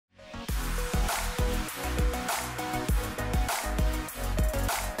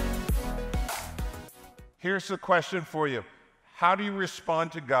Here's the question for you. How do you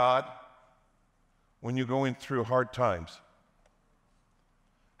respond to God when you're going through hard times?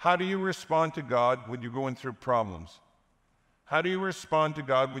 How do you respond to God when you're going through problems? How do you respond to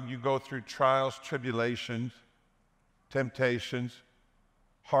God when you go through trials, tribulations, temptations,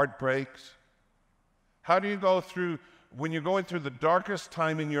 heartbreaks? How do you go through, when you're going through the darkest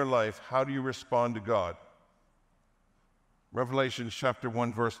time in your life, how do you respond to God? Revelation chapter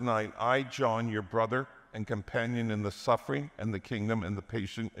 1, verse 9, I, John, your brother and companion in the suffering and the kingdom and the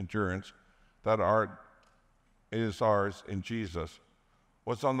patient endurance that is ours in Jesus,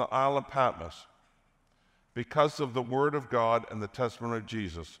 was on the Isle of Patmos because of the word of God and the testimony of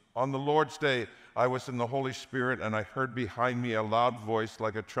Jesus. On the Lord's day, I was in the Holy Spirit, and I heard behind me a loud voice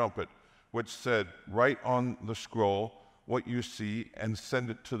like a trumpet, which said, write on the scroll what you see and send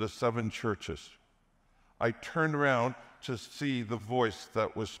it to the 7 churches. I turned around to see the voice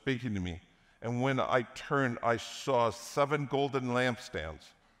that was speaking to me, and when I turned, I saw 7 golden lampstands,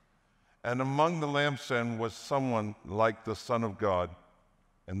 and among the lampstands was someone like the Son of God,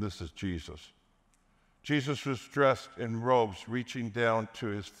 and this is Jesus. Jesus was dressed in robes reaching down to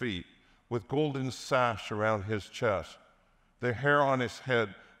his feet, with golden sash around his chest. The hair on his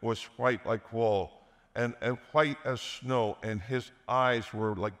head was white like wool, and white as snow, and his eyes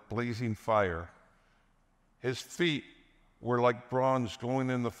were like blazing fire. His feet were like bronze glowing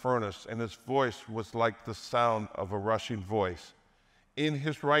in the furnace, and his voice was like the sound of a rushing voice. In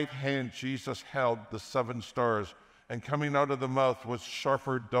his right hand Jesus held the 7 stars, and coming out of the mouth was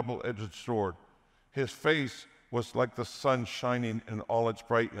sharper double-edged sword. His face was like the sun shining in all its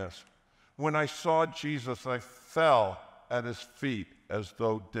brightness. When I saw Jesus, I fell at his feet as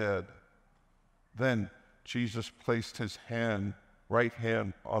though dead. Then Jesus placed his right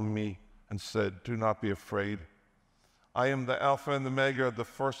hand on me and said, do not be afraid. I am the Alpha and the Omega, the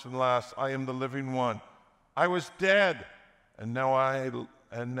first and last. I am the living one. I was dead, and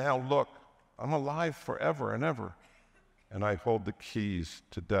now look, I'm alive forever and ever, and I hold the keys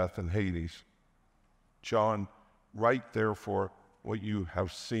to death and Hades. John, write therefore what you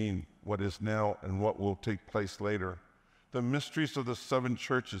have seen, what is now and what will take place later. The mysteries of the 7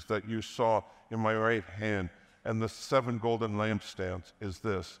 churches that you saw in my right hand and the 7 golden lampstands is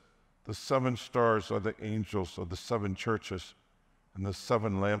this. The 7 stars are the angels of the 7 churches, and the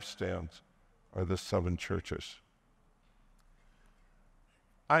 7 lampstands are the 7 churches.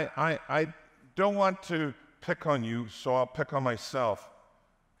 I don't want to pick on you, so I'll pick on myself.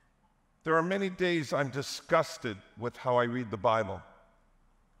 There are many days I'm disgusted with how I read the Bible.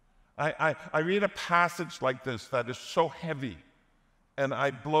 I read a passage like this that is so heavy, and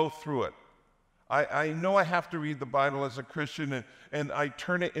I blow through it. I know I have to read the Bible as a Christian, and I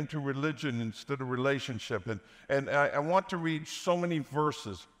turn it into religion instead of relationship. And I want to read so many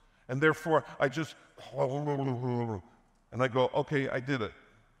verses, and therefore I just, and I go, okay, I did it.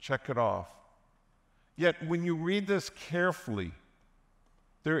 Check it off. Yet when you read this carefully,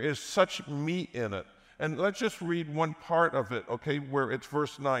 there is such meat in it. And let's just read one part of it, okay, where it's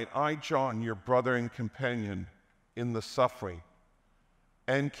verse 9. I, John, your brother and companion in the suffering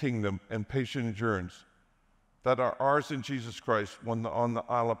and kingdom and patient endurance that are ours in Jesus Christ on the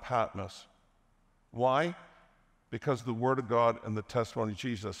Isle of Patmos. Why? Because of the Word of God and the testimony of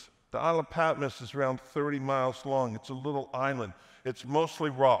Jesus. The Isle of Patmos is around 30 miles long. It's a little island. It's mostly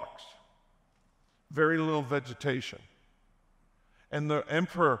rocks, very little vegetation. And the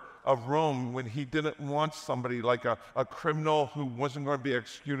emperor of Rome, when he didn't want somebody like a criminal who wasn't going to be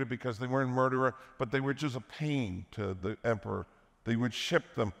executed because they weren't a murderer, but they were just a pain to the emperor, they would ship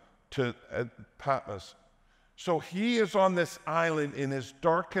them to Patmos. So he is on this island in his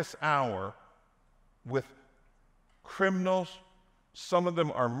darkest hour with criminals. Some of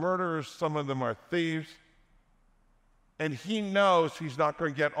them are murderers, some of them are thieves. And he knows he's not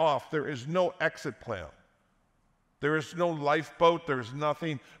going to get off. There is no exit plan. There is no lifeboat. There is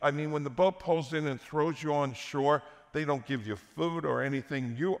nothing. I mean, when the boat pulls in and throws you on shore, they don't give you food or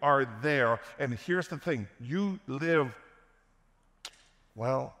anything. You are there. And here's the thing. You live,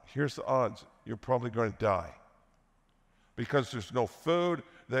 well, here's the odds. You're probably going to die because there's no food.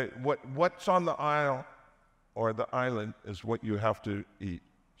 What's on the isle or the island is what you have to eat.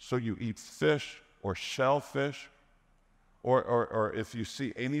 So you eat fish or shellfish, or if you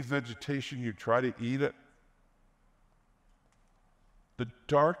see any vegetation, you try to eat it. The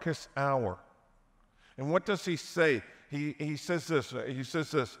darkest hour. And what does he say? He says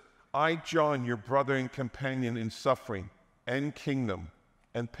this, I, John, your brother and companion in suffering and kingdom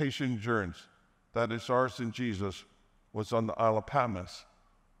and patient endurance that is ours in Jesus, was on the Isle of Patmos.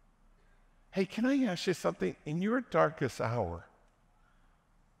 Hey, can I ask you something? In your darkest hour,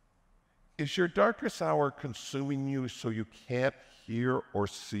 Is your darkest hour consuming you so you can't hear or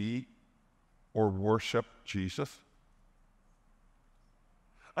see or worship Jesus?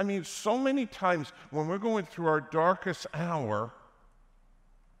 I mean, so many times when we're going through our darkest hour,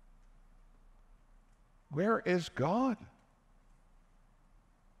 where is God?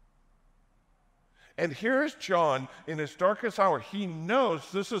 And here's John in his darkest hour. He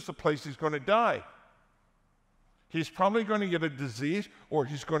knows this is the place he's going to die. He's probably going to get a disease or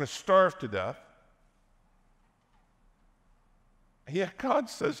he's going to starve to death. Yet God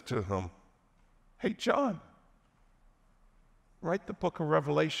says to him, hey, John, write the book of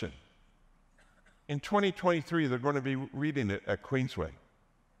Revelation. In 2023, they're going to be reading it at Queensway.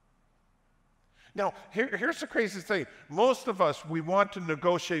 Now, here's the crazy thing. Most of us, we want to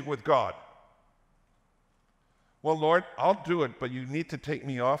negotiate with God. Well, Lord, I'll do it, but you need to take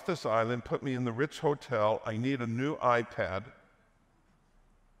me off this island, put me in the Ritz Hotel. I need a new iPad.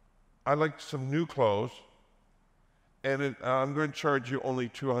 I like some new clothes. And I'm going to charge you only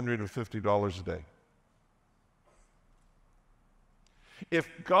 $250 a day. If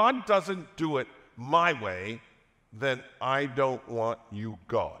God doesn't do it my way, then I don't want you,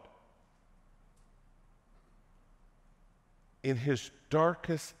 God. In his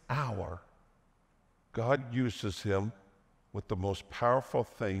darkest hour, God uses him with the most powerful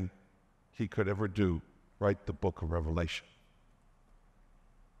thing he could ever do, write the book of Revelation.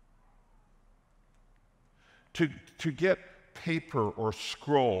 To get paper or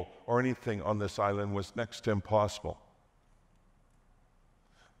scroll or anything on this island was next to impossible.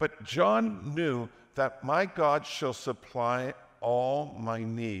 But John knew that my God shall supply all my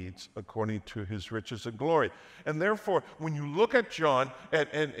needs according to his riches and glory. And therefore, when you look at John and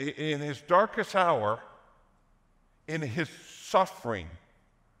in his darkest hour, in his suffering,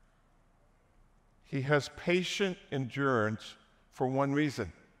 he has patient endurance for one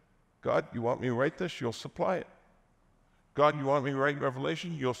reason. God, you want me to write this? You'll supply it. God, you want me to write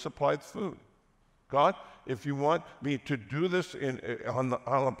Revelation? You'll supply the food. God, if you want me to do this on the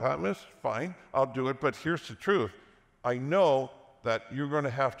Isle of Patmos, fine, I'll do it. But here's the truth. I know that you're going to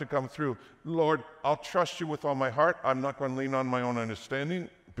have to come through. Lord, I'll trust you with all my heart. I'm not going to lean on my own understanding.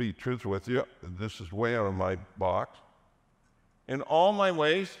 Be truthful with you. This is way out of my box. In all my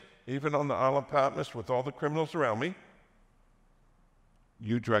ways, even on the Isle of Patmos with all the criminals around me,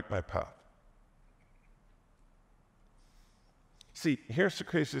 you direct my path. See, here's the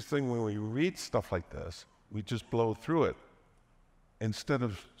craziest thing. When we read stuff like this, we just blow through it instead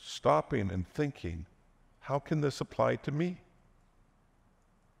of stopping and thinking, how can this apply to me?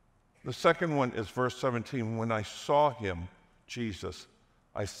 The second one is verse 17. When I saw him, Jesus,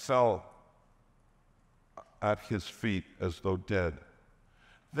 I fell at his feet as though dead.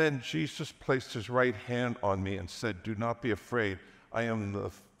 Then Jesus placed his right hand on me and said, do not be afraid. I am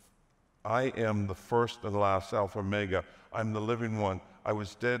the first and last, Alpha Omega. I'm the living one. I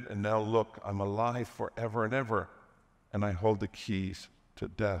was dead, and now look, I'm alive forever and ever, and I hold the keys to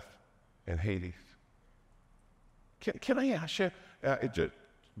death and Hades. Can I ask you?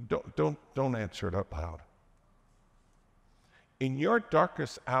 Don't answer it out loud. In your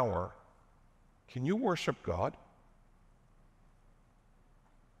darkest hour, can you worship God?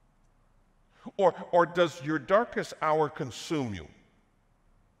 Or does your darkest hour consume you?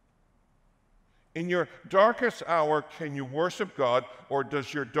 In your darkest hour, can you worship God, or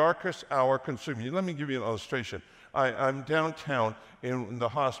does your darkest hour consume you? Let me give you an illustration. I'm downtown in the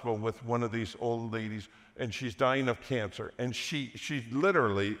hospital with one of these old ladies, and she's dying of cancer, and she's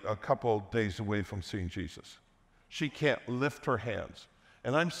literally a couple days away from seeing Jesus. She can't lift her hands.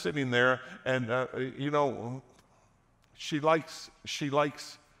 And I'm sitting there, and she likes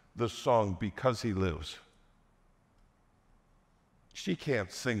the song Because He Lives. She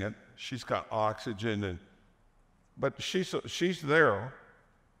can't sing it. She's got oxygen, but she's there,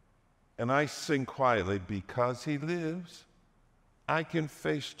 and I sing quietly, because He lives, I can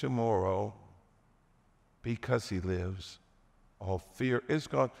face tomorrow. Because He lives, all fear is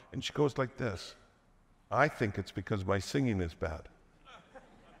gone. And she goes like this. I think it's because my singing is bad.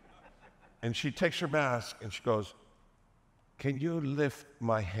 And she takes her mask and she goes, can you lift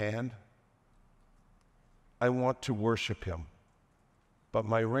my hand? I want to worship Him, but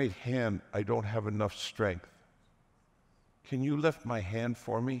my right hand, I don't have enough strength. Can you lift my hand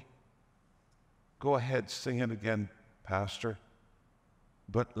for me? Go ahead, sing it again, Pastor,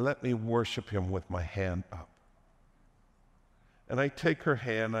 but let me worship Him with my hand up. And I take her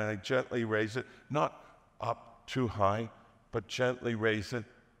hand and I gently raise it, not up too high, but gently raise it.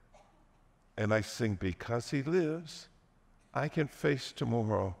 And I sing, because He lives, I can face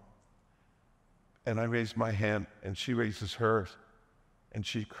tomorrow. And I raise my hand and she raises hers. and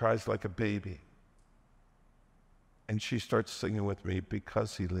she cries like a baby. And she starts singing with me,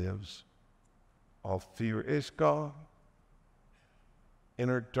 because he lives, all fear is gone. In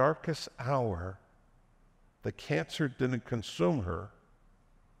her darkest hour, the cancer didn't consume her,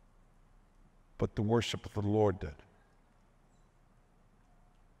 but the worship of the Lord did.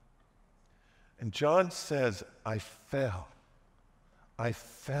 And John says, I fell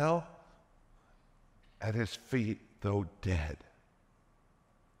at his feet, though dead.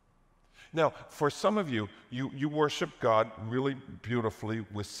 Now, for some of you, you worship God really beautifully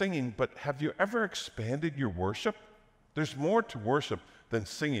with singing, but have you ever expanded your worship? There's more to worship than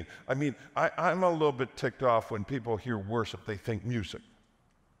singing. I mean, I'm a little bit ticked off when people hear worship, they think music.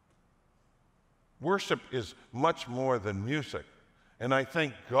 Worship is much more than music. And I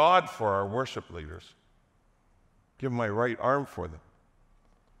thank God for our worship leaders. Give my right arm for them.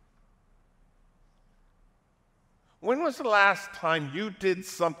 When was the last time you did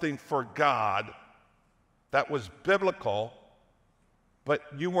something for God that was biblical, but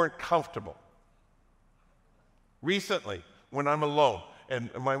you weren't comfortable? Recently, when I'm alone and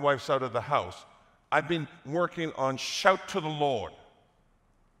my wife's out of the house, I've been working on Shout to the Lord.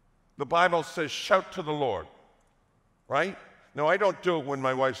 The Bible says shout to the Lord, right? Now, I don't do it when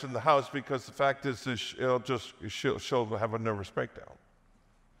my wife's in the house, because the fact is she'll have a nervous breakdown.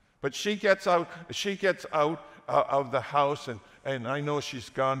 But she gets out of the house, and I know she's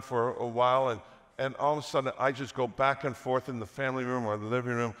gone for a while, and all of a sudden I just go back and forth in the family room or the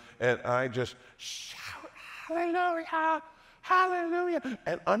living room, and I just shout, hallelujah, hallelujah.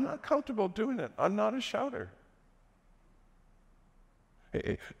 And I'm not comfortable doing it. I'm not a shouter.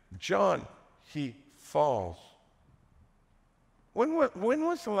 John, he falls. When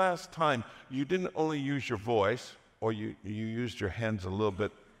was the last time you didn't only use your voice, or you used your hands a little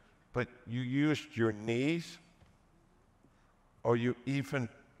bit, but you used your knees, or you even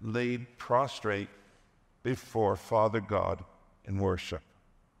laid prostrate before Father God in worship?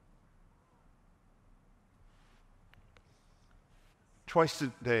 Twice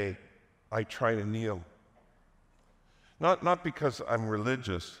a day, I try to kneel. Not because I'm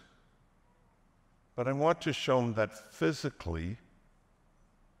religious, but I want to show them that physically,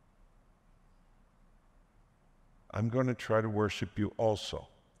 I'm going to try to worship you also.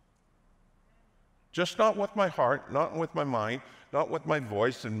 Just not with my heart, not with my mind, not with my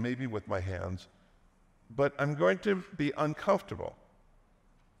voice, and maybe with my hands, but I'm going to be uncomfortable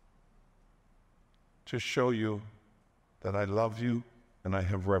to show you that I love you and I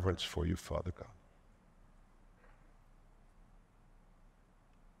have reverence for you, Father God.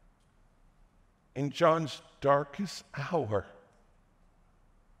 In John's darkest hour,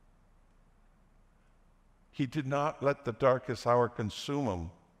 he did not let the darkest hour consume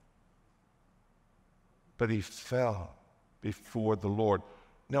him, but he fell before the Lord.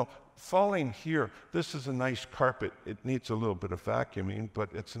 Now, falling here, this is a nice carpet. It needs a little bit of vacuuming, but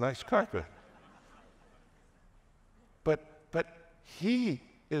it's a nice carpet. But he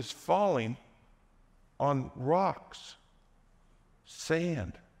is falling on rocks,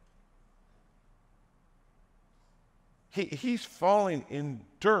 sand. He's falling in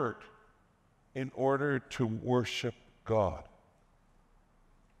dirt in order to worship God.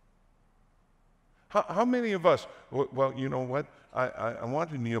 How many of us, well, you know what? I want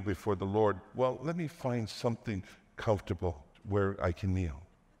to kneel before the Lord. Well, let me find something comfortable where I can kneel.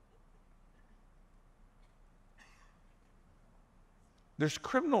 There's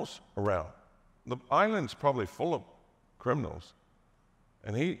criminals around. The island's probably full of criminals.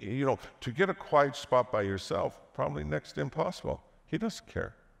 And to get a quiet spot by yourself, probably next to impossible. He doesn't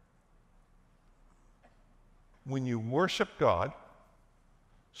care. When you worship God,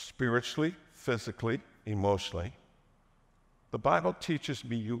 spiritually, physically, emotionally, the Bible teaches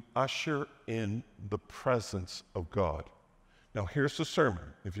me you usher in the presence of God. Now, here's the sermon.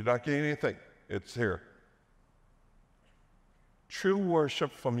 If you're not getting anything, it's here. True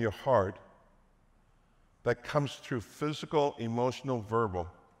worship from your heart that comes through physical, emotional, verbal,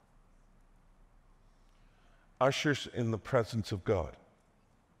 ushers in the presence of God.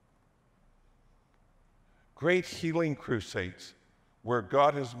 Great healing crusades where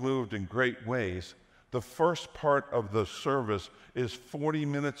God has moved in great ways, the first part of the service is 40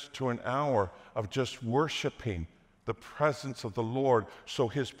 minutes to an hour of just worshiping the presence of the Lord so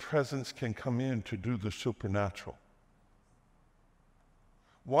his presence can come in to do the supernatural.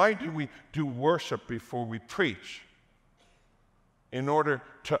 Why do we do worship before we preach? In order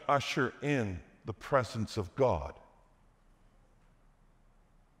to usher in the presence of God.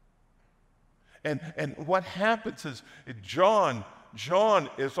 And what happens is John John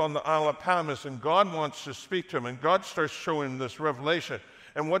is on the Isle of Patmos, and God wants to speak to him, and God starts showing him this revelation.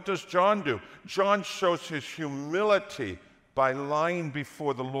 And what does John do? John shows his humility by lying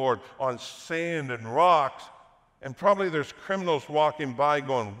before the Lord on sand and rocks, and probably there's criminals walking by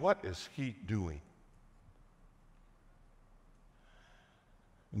going, what is he doing?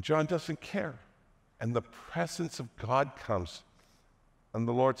 And John doesn't care. And the presence of God comes. And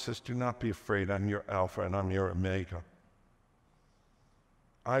the Lord says, do not be afraid. I'm your Alpha and I'm your Omega.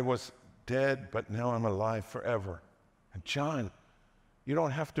 I was dead, but now I'm alive forever. And John, you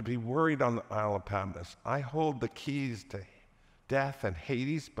don't have to be worried on the Isle of Patmos. I hold the keys to death and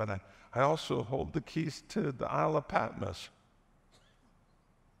Hades, but I also hold the keys to the Isle of Patmos.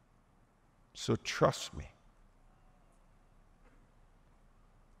 So trust me.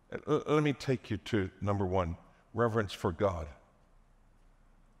 Let me take you to number one, reverence for God.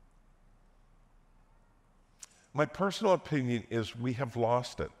 My personal opinion is we have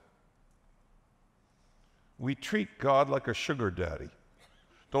lost it. We treat God like a sugar daddy.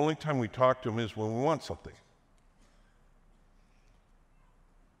 The only time we talk to him is when we want something.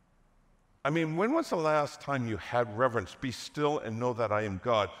 I mean, when was the last time you had reverence? Be still and know that I am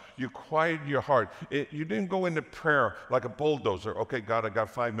God. You quieted your heart. You didn't go into prayer like a bulldozer. Okay, God, I got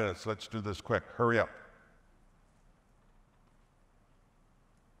 5 minutes. Let's do this quick. Hurry up.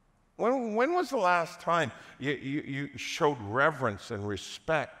 When was the last time you showed reverence and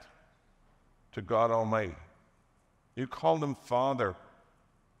respect to God Almighty? You called him Father,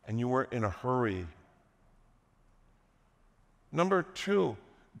 and you were in a hurry. Number two,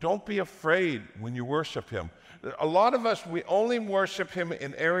 don't be afraid when you worship him. A lot of us, we only worship him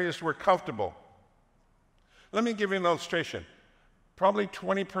in areas we're comfortable. Let me give you an illustration. Probably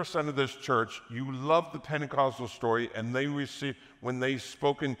 20% of this church, you love the Pentecostal story, and they received, when they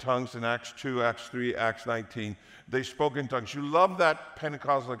spoke in tongues in Acts 2, Acts 3, Acts 19, they spoke in tongues. You love that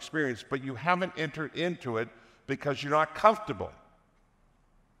Pentecostal experience, but you haven't entered into it because you're not comfortable.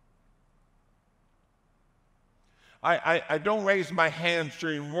 I don't raise my hands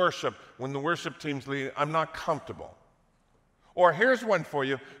during worship when the worship team's leading. I'm not comfortable. Or here's one for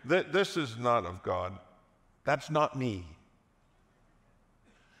you. This is not of God. That's not me.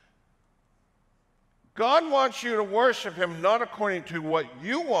 God wants you to worship him not according to what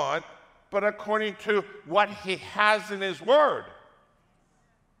you want, but according to what he has in his word.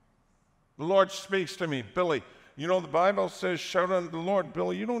 The Lord speaks to me, Billy, you know, the Bible says, shout unto the Lord.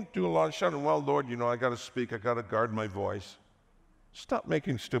 Billy, you don't do a lot of shouting. Well, Lord, you know, I got to speak. I got to guard my voice. Stop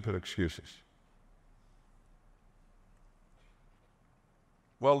making stupid excuses.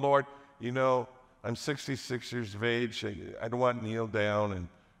 Well, Lord, you know, I'm 66 years of age. I don't want to kneel down, and,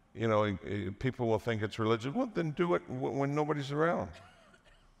 you know, people will think it's religion. Well, then do it when nobody's around.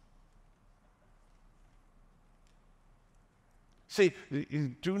 See,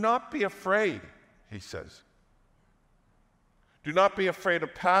 do not be afraid, he says. Do not be afraid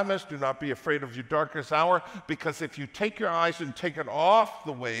of Patmos. Do not be afraid of your darkest hour, because if you take your eyes and take it off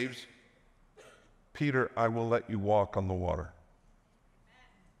the waves, Peter, I will let you walk on the water.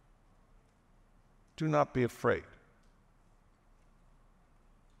 Do not be afraid.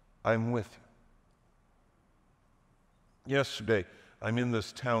 I'm with you. Yesterday, I'm in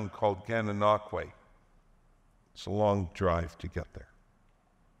this town called Gananoque. It's a long drive to get there.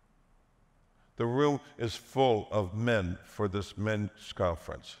 The room is full of men for this men's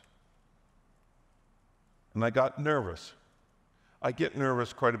conference. And I got nervous. I get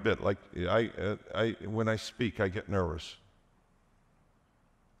nervous quite a bit. Like when I speak, I get nervous.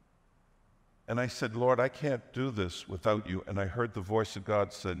 And I said, Lord, I can't do this without you. And I heard the voice of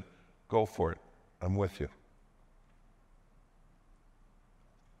God said, go for it. I'm with you.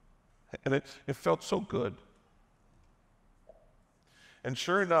 And it felt so good. And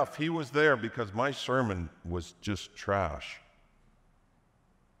sure enough, he was there because my sermon was just trash.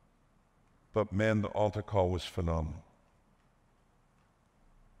 But man, the altar call was phenomenal.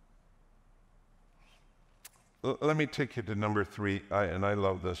 Let me take you to number 3, and I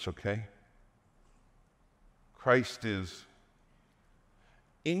love this, okay? Christ is.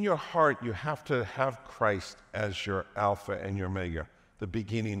 In your heart, you have to have Christ as your Alpha and your Omega, the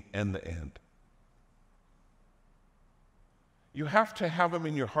beginning and the end. You have to have him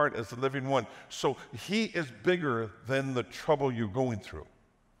in your heart as the living one. So he is bigger than the trouble you're going through.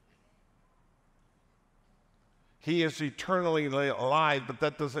 He is eternally alive, but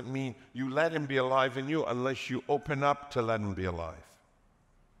that doesn't mean you let him be alive in you unless you open up to let him be alive.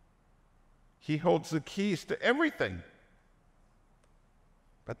 He holds the keys to everything.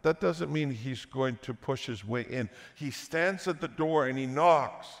 But that doesn't mean he's going to push his way in. He stands at the door and he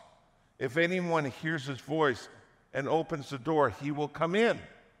knocks. If anyone hears his voice and opens the door, he will come in.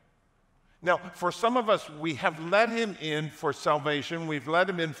 Now, for some of us, we have let him in for salvation, we've let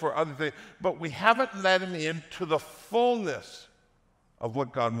him in for other things, but we haven't let him in to the fullness of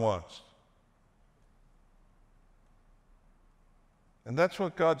what God wants. And that's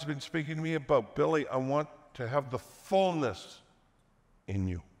what God's been speaking to me about. Billy, I want to have the fullness in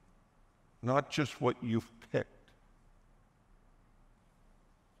you, not just what you've picked.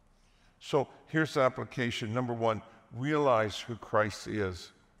 So here's the application. Number one, realize who Christ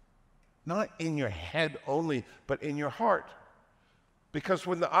is. Not in your head only, but in your heart. Because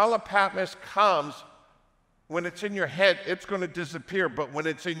when the Isle of Patmos comes, when it's in your head, it's going to disappear. But when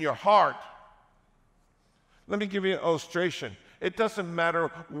it's in your heart, let me give you an illustration. It doesn't matter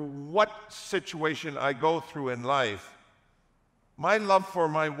what situation I go through in life. My love for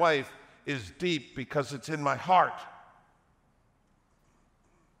my wife is deep because it's in my heart.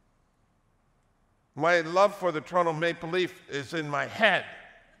 My love for the Toronto Maple Leaf is in my head.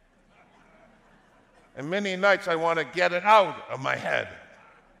 And many nights I want to get it out of my head.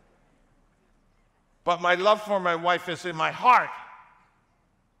 But my love for my wife is in my heart.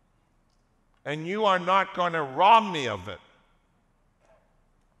 And you are not going to rob me of it.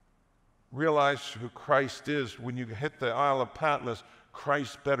 Realize who Christ is. When you hit the Isle of Patmos,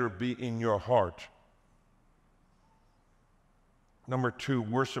 Christ better be in your heart. Number two,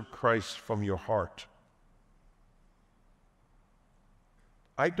 worship Christ from your heart.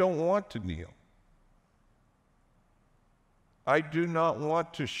 I don't want to kneel. I do not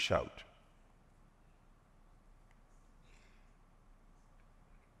want to shout.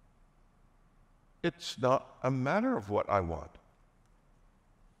 It's not a matter of what I want.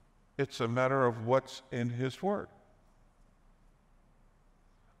 It's a matter of what's in His Word.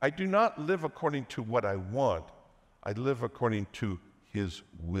 I do not live according to what I want. I live according to His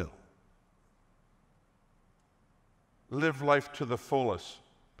will. Live life to the fullest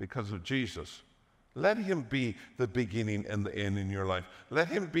because of Jesus. Let Him be the beginning and the end in your life. Let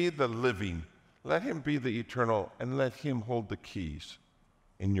Him be the living. Let Him be the eternal, and let Him hold the keys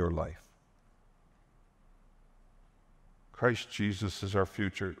in your life. Christ Jesus is our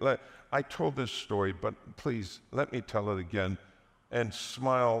future. I told this story, but please let me tell it again and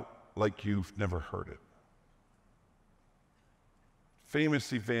smile like you've never heard it.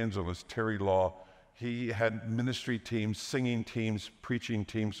 Famous evangelist Terry Law, he had ministry teams, singing teams, preaching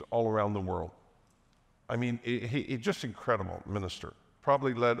teams all around the world. I mean, he just incredible minister.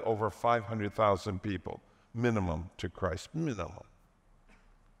 Probably led over 500,000 people, minimum, to Christ, minimum.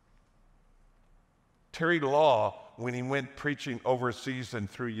 Terry Law, when he went preaching overseas and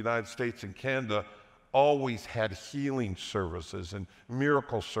through the United States and Canada, always had healing services and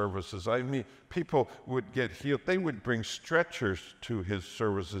miracle services. I mean, people would get healed. They would bring stretchers to his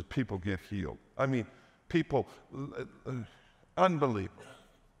services. People get healed. I mean, people, unbelievable.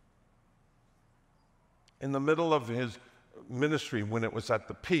 In the middle of his ministry, when it was at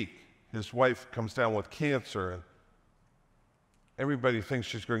the peak, his wife comes down with cancer, and everybody thinks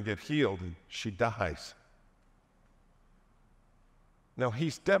she's going to get healed, and she dies. Now,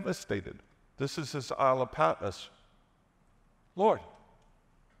 he's devastated. This is his Isle of Patmos. Lord,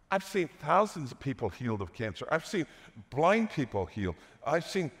 I've seen thousands of people healed of cancer. I've seen blind people healed. I've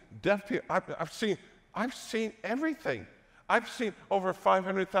seen deaf people. I've seen everything. I've seen over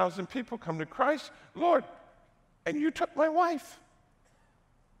 500,000 people come to Christ. Lord, and you took my wife.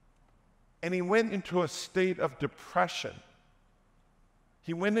 And he went into a state of depression.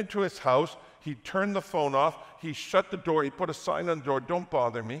 He went into his house. He turned the phone off. He shut the door. He put a sign on the door, "Don't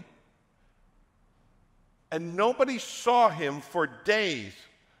bother me." And nobody saw him for days.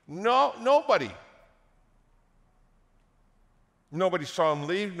 Nobody. Nobody saw him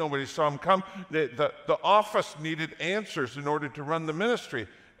leave. Nobody saw him come. The office needed answers in order to run the ministry,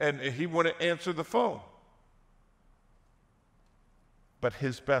 and he wouldn't answer the phone. But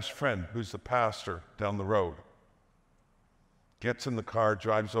his best friend, who's the pastor down the road, gets in the car,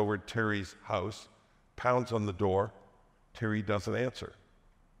 drives over to Terry's house, pounds on the door. Terry doesn't answer.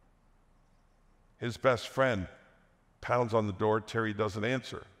 His best friend pounds on the door. Terry doesn't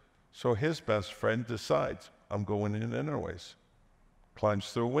answer. So his best friend decides, I'm going in anyways.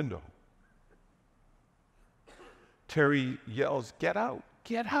 Climbs through a window. Terry yells, "Get out,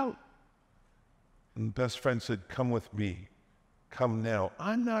 get out." And the best friend said, "Come with me. Come now."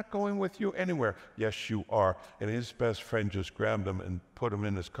 "I'm not going with you anywhere." "Yes, you are." And his best friend just grabbed him and put him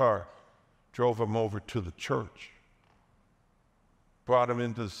in his car, drove him over to the church, brought him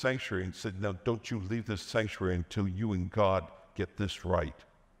into the sanctuary and said, "Now don't you leave this sanctuary until you and God get this right."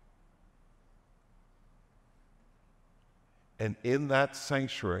 And in that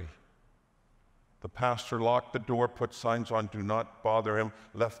sanctuary, The pastor locked the door, put signs on, do not bother him,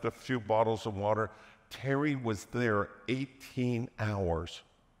 left a few bottles of water. Terry was there 18 hours.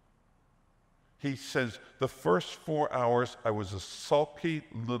 He says, the first 4 hours, I was a sulky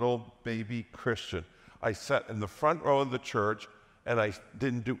little baby Christian. I sat in the front row of the church, and I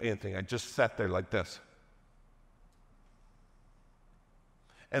didn't do anything. I just sat there like this.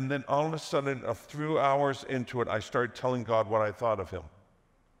 And then all of a sudden, a few hours into it, I started telling God what I thought of him.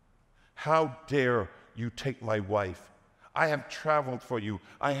 How dare you take my wife? I have traveled for you.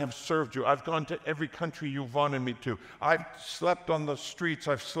 I have served you. I've gone to every country you've wanted me to. I've slept on the streets.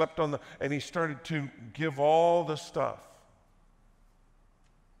 I've slept on the... And he started to give all the stuff.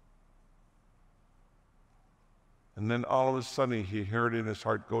 And then all of a sudden, he heard in his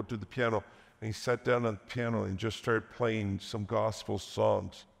heart, go to the piano. And he sat down on the piano and just started playing some gospel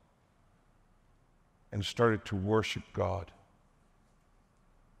songs and started to worship God.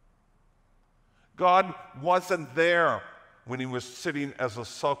 God wasn't there when he was sitting as a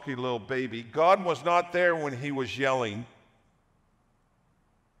sulky little baby. God was not there when he was yelling.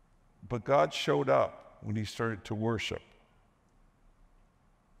 But God showed up when he started to worship.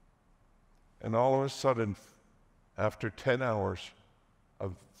 And all of a sudden, after 10 hours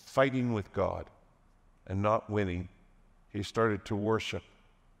of fighting with God and not winning, he started to worship.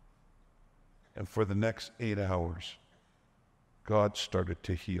 And for the next 8 hours, God started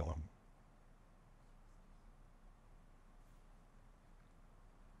to heal him.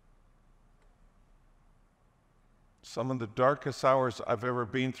 Some of the darkest hours I've ever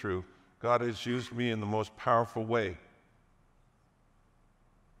been through, God has used me in the most powerful way.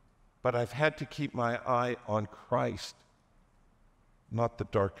 But I've had to keep my eye on Christ, not the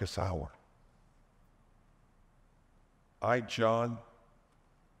darkest hour. I, John,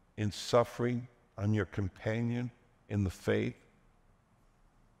 in suffering, I'm your companion in the faith,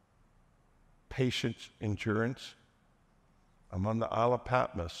 patience, endurance. I'm on the Isle of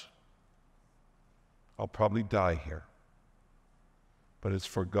Patmos. I'll probably die here. But it's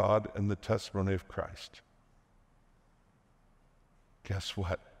for God and the testimony of Christ. Guess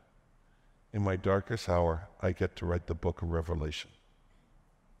what? In my darkest hour, I get to write the book of Revelation.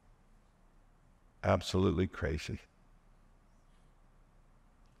 Absolutely crazy.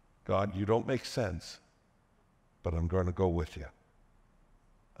 God, you don't make sense, but I'm going to go with you.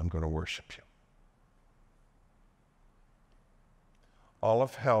 I'm going to worship you. All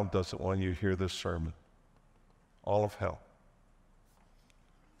of hell doesn't want you to hear this sermon. All of hell.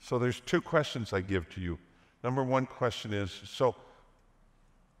 So there's two questions I give to you. Number one question is, so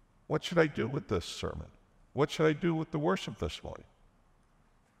what should I do with this sermon? What should I do with the worship this morning?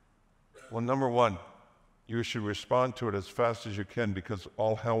 Well, number one, you should respond to it as fast as you can because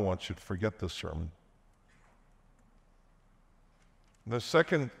all hell wants you to forget this sermon. The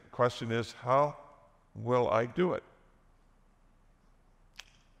second question is, how will I do it?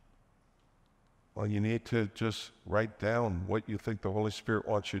 Well, you need to just write down what you think the Holy Spirit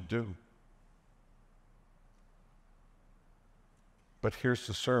wants you to do. But here's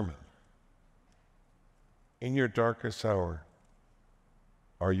the sermon. In your darkest hour,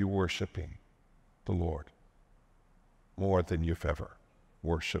 are you worshiping the Lord more than you've ever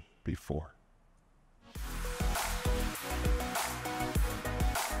worshiped before?